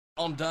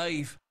I'm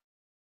Dave.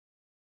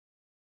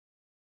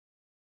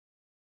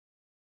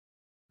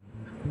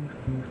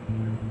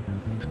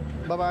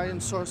 Bye-bye,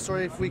 and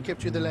sorry if we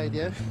kept you delayed,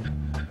 yeah?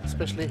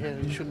 Especially here,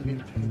 you shouldn't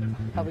be.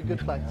 Have a good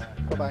flight.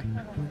 Bye-bye.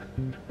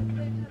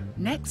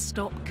 Next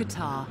stop,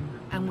 Qatar.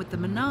 And with the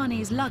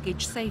Manani's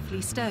luggage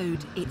safely stowed,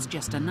 it's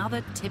just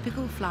another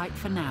typical flight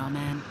for now,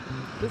 man.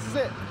 This is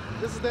it.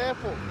 This is the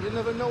airport. You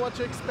never know what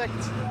to expect.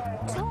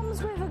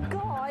 Tom's with a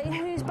guy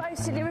who's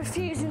basically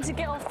refusing to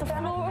get off the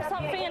floor or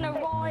something in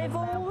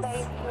arrivals.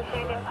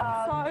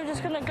 So we're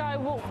just going to go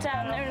walk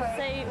down there and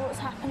see what's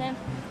happening.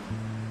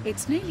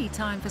 It's nearly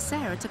time for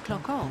Sarah to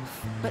clock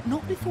off, but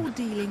not before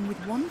dealing with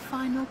one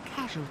final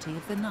casualty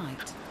of the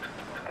night.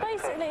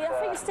 Basically, I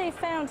think Steve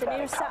found him.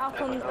 He was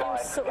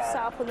sort of sat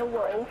up on the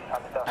wall,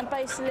 and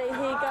basically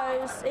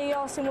he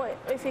asked him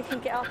if he can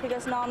get up. He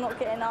goes, no, I'm not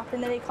getting up,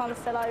 and then he kind of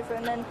fell over,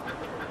 and then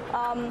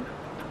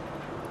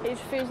he's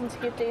refusing to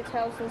give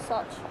details and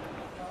such.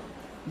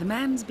 The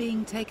man's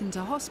being taken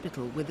to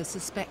hospital with a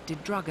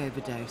suspected drug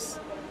overdose.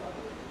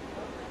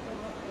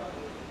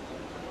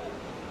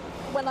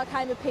 When I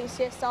came with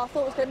PCS, I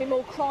thought it was going to be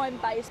more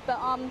crime-based, but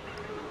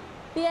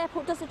the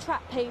airport does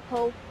attract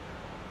people.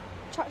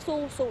 Attracts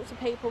all sorts of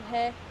people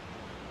here.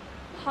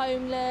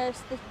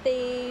 Homeless, the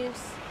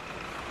thieves,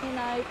 you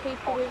know,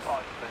 people with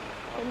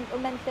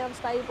mentally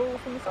unstable,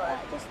 things like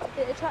that. Just,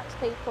 it attracts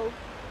people.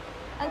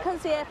 And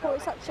because the airport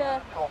is such a,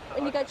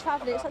 when you go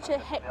travelling, it's such a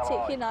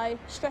hectic, you know,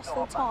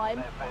 stressful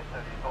time,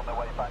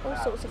 all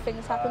sorts of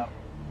things happen.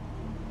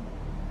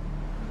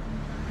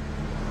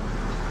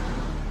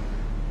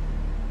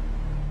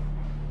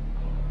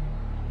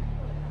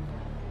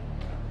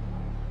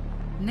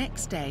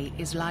 Next day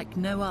is like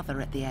no other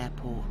at the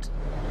airport.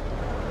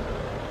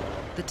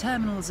 The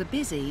terminals are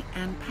busy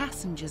and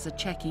passengers are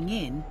checking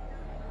in,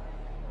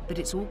 but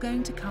it's all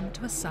going to come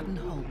to a sudden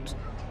halt.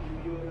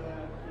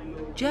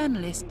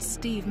 Journalists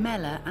Steve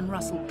Meller and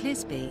Russell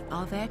Clisby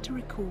are there to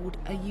record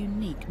a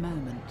unique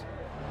moment.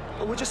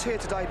 Well, we're just here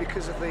today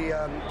because of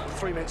the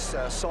 3 minutes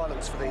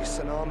silence for the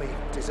tsunami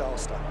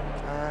disaster,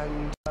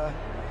 and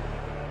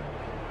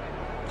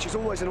which is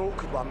always an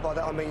awkward one. By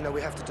that I mean, you know, we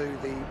have to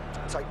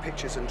take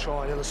pictures and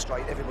try and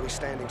illustrate everybody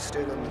standing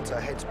still and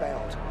heads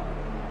bowed.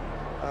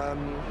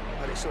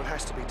 And it sort of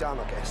has to be done,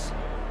 I guess.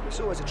 It's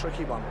always a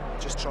tricky one.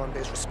 Just try and be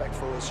as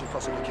respectful as you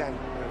possibly can.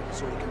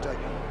 That's all you can do. You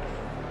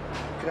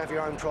can have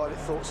your own private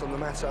thoughts on the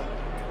matter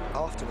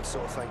afterwards,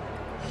 sort of thing.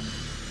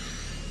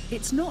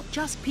 It's not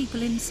just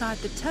people inside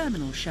the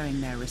terminal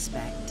showing their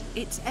respect.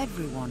 It's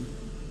everyone,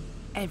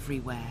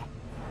 everywhere.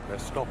 They're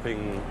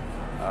stopping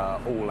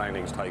all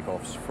landings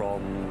takeoffs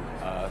from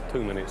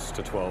 2 minutes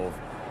to 12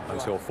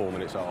 until 4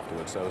 minutes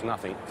afterwards. So there's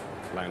nothing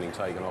landing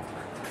taken off.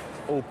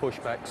 All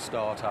pushbacks,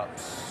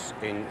 start-ups,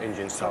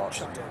 engine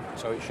starts.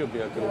 So it should be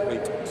a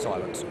complete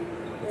silence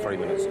for 3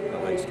 minutes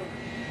at least.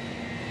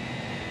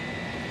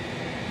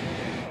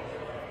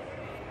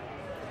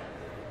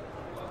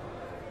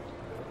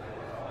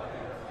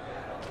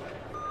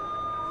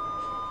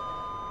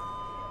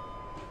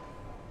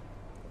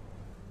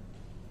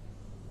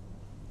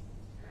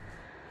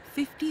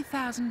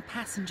 "50,000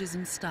 passengers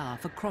and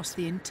staff across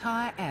the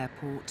entire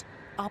airport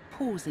are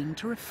pausing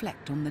to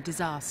reflect on the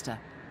disaster.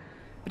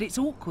 But it's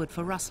awkward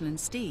for Russell and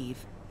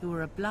Steve, who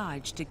are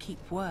obliged to keep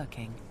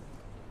working.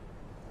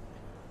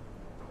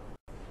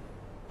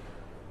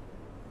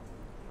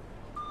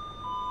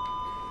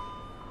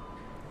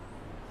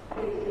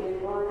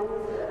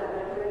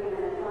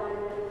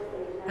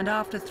 And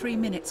after 3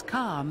 minutes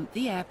calm,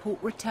 the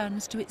airport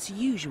returns to its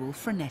usual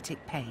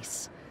frenetic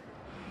pace.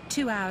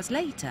 2 hours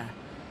later,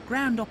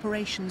 Ground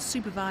Operations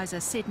Supervisor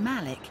Sid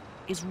Malik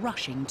is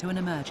rushing to an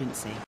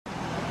emergency.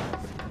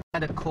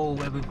 Had a call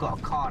where we've got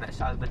a car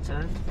that's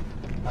overturned.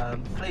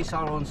 Police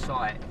are on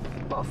site,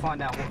 got to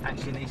find out what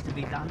actually needs to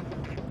be done.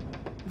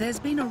 There's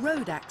been a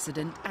road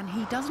accident and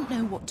he doesn't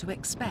know what to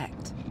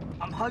expect.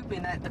 I'm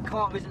hoping that the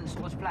car isn't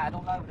sort of splattered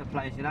all over the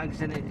place, you know, because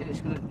then it's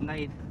going to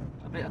need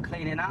a bit of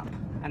cleaning up,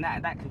 and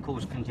that can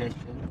cause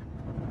congestion.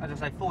 As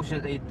I say,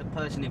 fortunately, the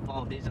person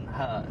involved isn't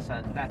hurt,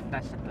 so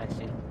that's a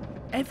blessing.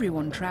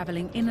 Everyone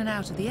travelling in and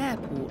out of the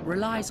airport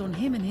relies on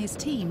him and his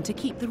team to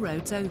keep the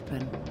roads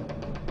open.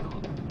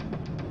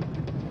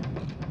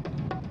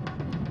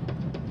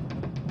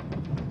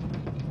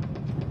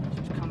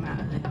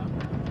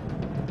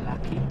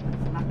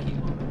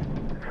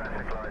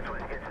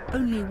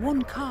 Only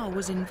one car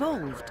was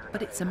involved,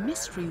 but it's a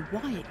mystery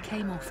why it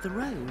came off the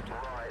road.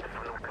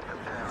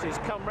 She's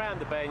come round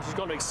the bend, she's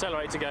gone to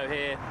accelerate to go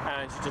here,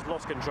 and she just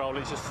lost control.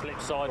 It's just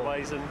slipped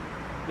sideways and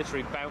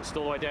literally bounced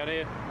all the way down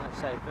here. I'd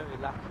say very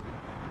lucky.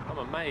 I'm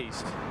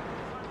amazed.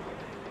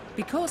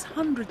 Because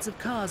hundreds of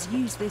cars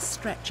use this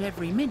stretch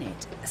every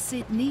minute,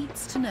 Sid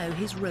needs to know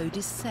his road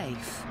is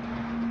safe.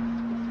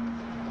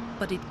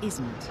 But it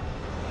isn't.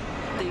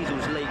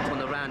 Diesel's leaked on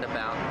the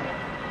roundabout.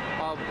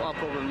 Our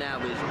problem now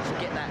is to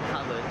get that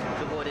covered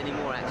to avoid any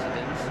more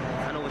accidents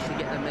and obviously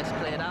get the mess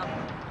cleared up.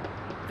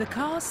 The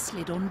cars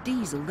slid on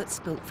diesel that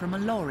spilt from a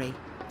lorry.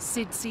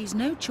 Sid sees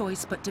no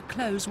choice but to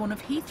close one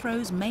of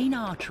Heathrow's main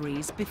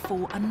arteries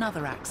before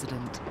another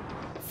accident.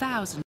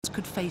 thousands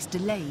could face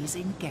delays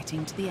in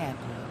getting to the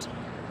airport.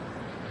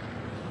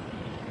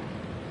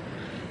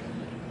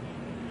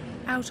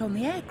 Out on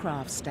the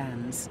aircraft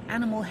stands,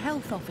 Animal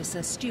Health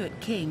Officer Stuart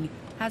King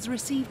has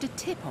received a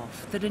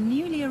tip-off that a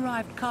newly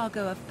arrived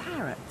cargo of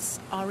parrots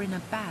are in a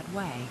bad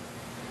way.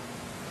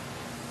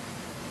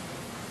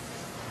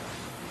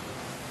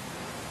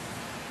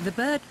 The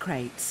bird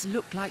crates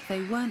look like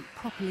they weren't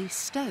properly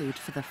stowed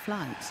for the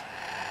flight.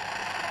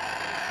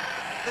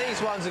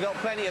 These ones have got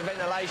plenty of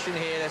ventilation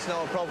here, that's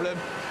not a problem.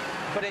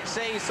 But it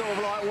seems sort of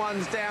like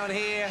ones down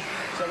here,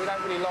 so we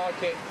don't really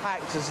like it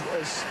packed as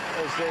this.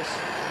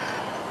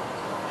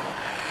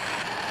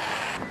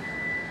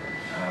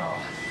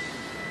 Oh.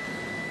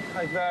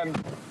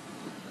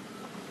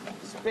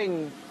 It's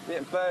been,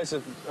 the birds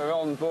are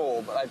on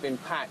board, but they've been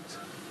packed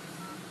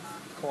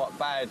quite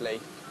badly.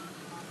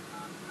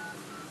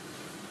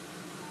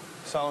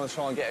 So I'm going to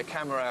try and get a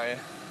camera out here.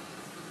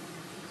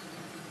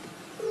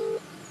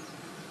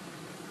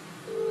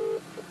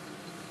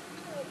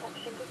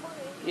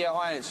 Yeah,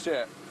 hi, it's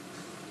Stuart.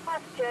 Hi,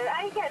 Stuart.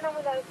 How are you getting on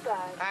with those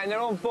birds? And they're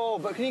on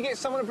board, but can you get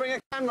someone to bring a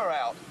camera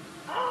out?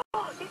 Oh,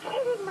 you're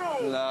kidding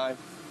me? No.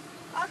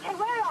 OK,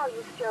 where are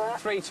you, Stuart?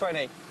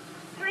 320.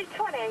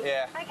 320?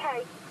 Yeah.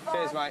 OK, bye.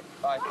 Cheers, mate.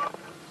 Bye.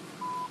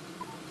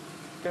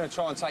 Going to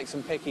try and take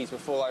some pickies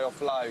before they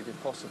offload, if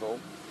possible,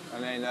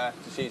 and then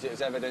just use it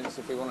as evidence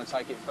if we want to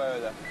take it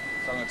further.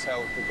 So I'm going to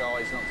tell the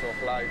guys not to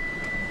offload.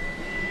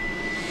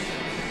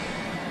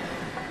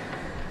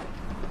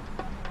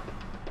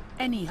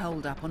 Any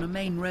hold-up on a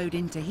main road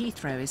into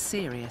Heathrow is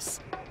serious,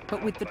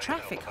 but with the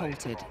traffic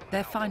halted,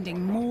 they're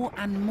finding more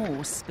and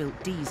more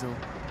spilt diesel.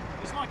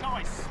 It's like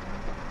ice.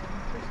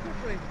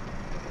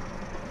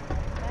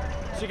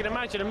 So you can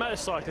imagine a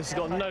motorcyclist has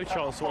got no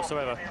chance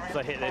whatsoever if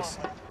they hit this.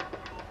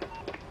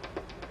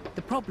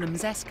 The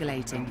problem's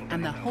escalating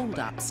and the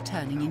hold-up's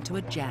turning into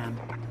a jam.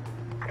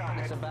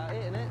 That's about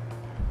it, isn't it?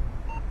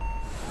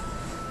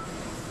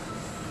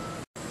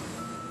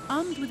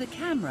 Armed with a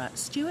camera,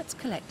 Stuart's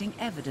collecting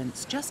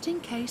evidence just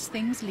in case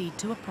things lead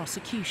to a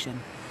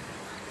prosecution.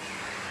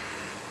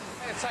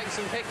 I'm going to take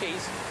some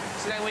pickies,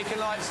 so then we can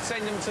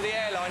send them to the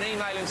airline,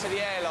 email them to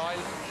the airline.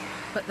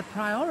 But the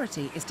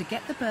priority is to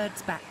get the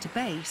birds back to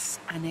base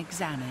and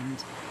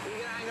examined. Are you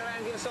going to hang around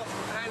and get us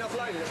hand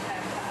offloaded them?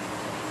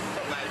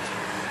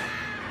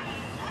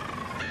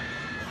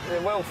 The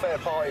welfare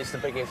part is the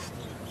biggest,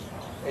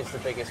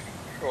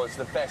 well, it's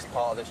the best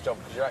part of this job,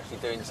 because you're actually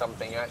doing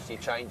something, you're actually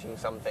changing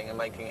something and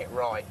making it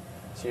right.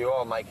 So you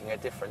are making a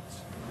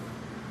difference.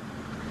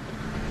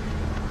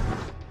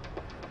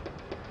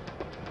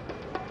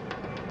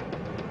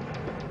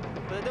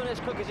 But they're doing it as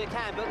quick as you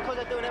can, but because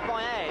they're doing it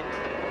by hand,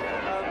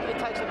 it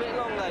takes a bit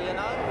longer, you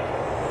know?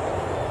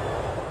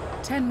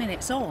 10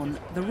 minutes on,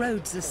 the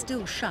roads are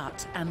still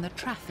shut and the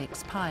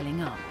traffic's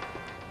piling up.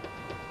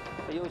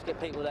 But you always get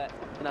people that,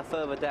 you know,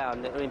 further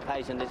down that are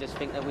impatient. They just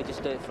think that we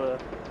just do it for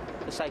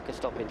the sake of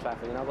stopping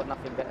traffic. You know, I've got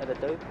nothing better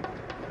to do.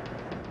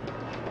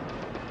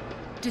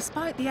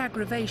 Despite the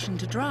aggravation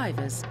to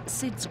drivers,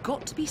 Sid's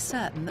got to be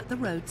certain that the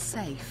road's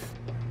safe.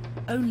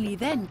 Only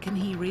then can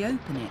he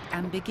reopen it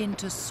and begin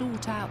to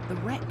sort out the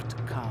wrecked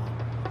car.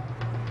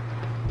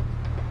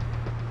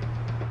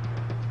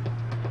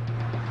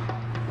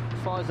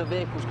 As far as the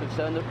vehicle's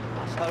concerned,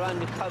 our own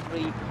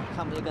recovery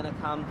company are going to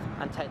come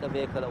and take the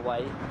vehicle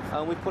away.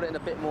 And we put it in a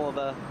bit more of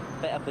a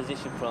better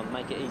position for them,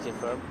 make it easier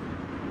for them.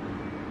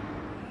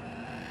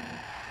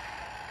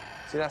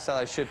 See, that's how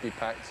they should be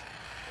packed,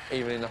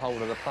 even in the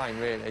hold of the plane,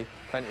 really.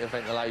 Plenty of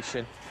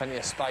ventilation, plenty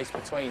of space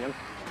between them.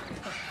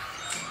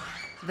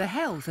 The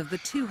health of the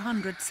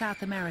 200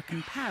 South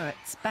American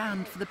parrots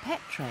bound for the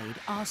pet trade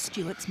are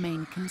Stuart's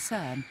main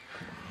concern.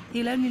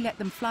 He'll only let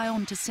them fly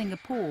on to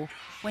Singapore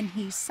when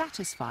he's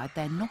satisfied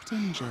they're not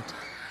injured.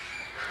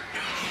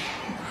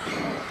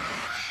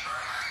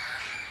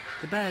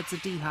 The birds are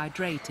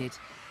dehydrated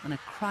and are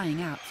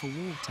crying out for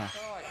water.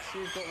 Right, so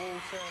you've got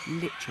water.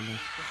 Literally.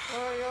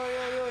 Oi, oi,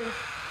 oi, oi.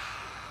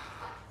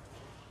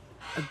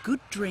 A good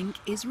drink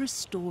is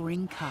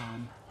restoring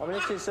calm. I mean,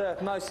 this is the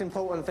most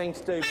important thing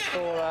to do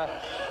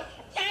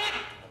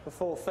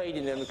before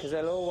feeding them, because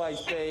they'll always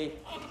be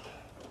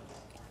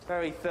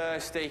very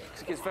thirsty,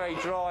 because it gets very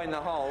dry in the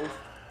hold.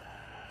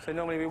 So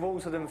normally we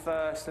water them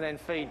first and then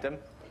feed them.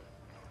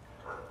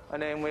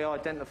 And then we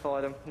identify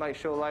them, make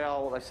sure they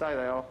are what they say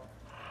they are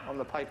on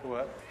the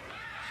paperwork.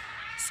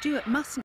 Stuart mustn't